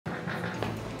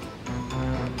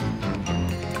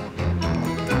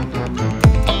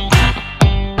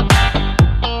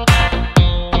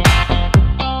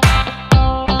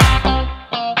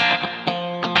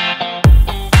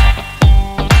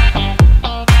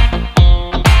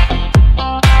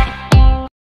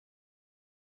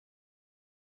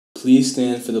Please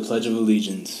stand for the Pledge of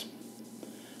Allegiance.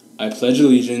 I pledge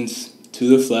allegiance to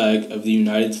the flag of the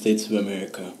United States of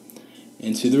America,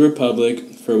 and to the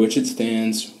republic for which it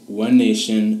stands, one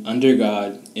nation, under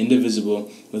God,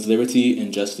 indivisible, with liberty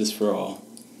and justice for all.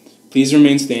 Please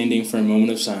remain standing for a moment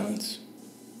of silence.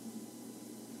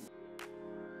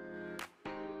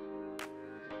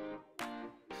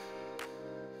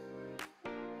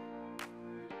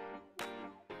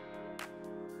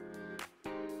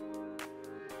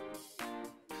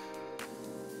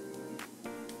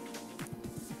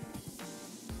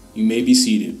 You may be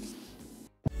seated.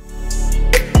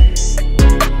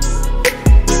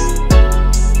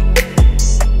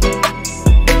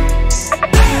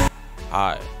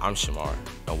 Hi, I'm Shamar,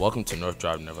 and welcome to North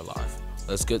Drive Never Live.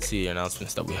 Let's get to the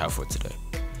announcements that we have for today.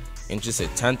 Interested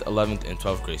 10th, 11th, and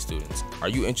 12th grade students, are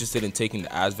you interested in taking the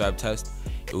ASVAB test?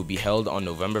 It will be held on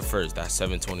November 1st at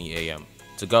 7:20 a.m.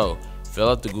 To go, fill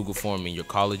out the Google form in your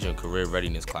college and career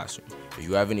readiness classroom. If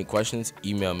you have any questions,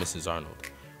 email Mrs. Arnold.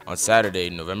 On Saturday,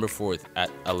 November 4th at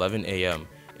 11 a.m.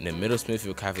 in the Middle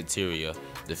Smithfield cafeteria,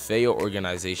 the FAO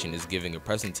organization is giving a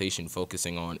presentation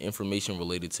focusing on information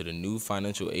related to the new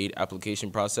financial aid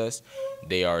application process.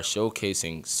 They are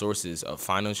showcasing sources of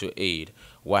financial aid,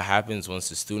 what happens once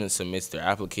the student submits their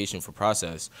application for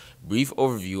process, brief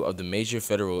overview of the major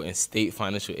federal and state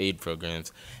financial aid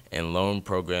programs and loan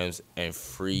programs, and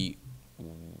free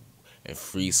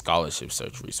scholarship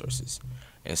search resources.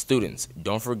 And students,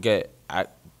 don't forget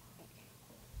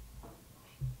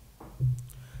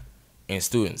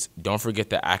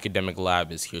the academic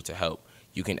lab is here to help.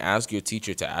 You can ask your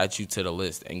teacher to add you to the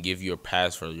list and give you a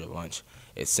pass for your lunch.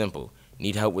 It's simple.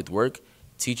 Need help with work?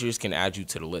 Teachers can add you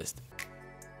to the list.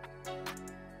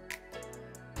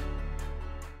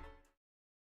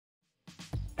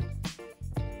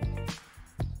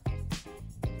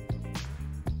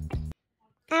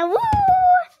 Awoo!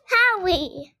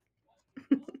 Howie!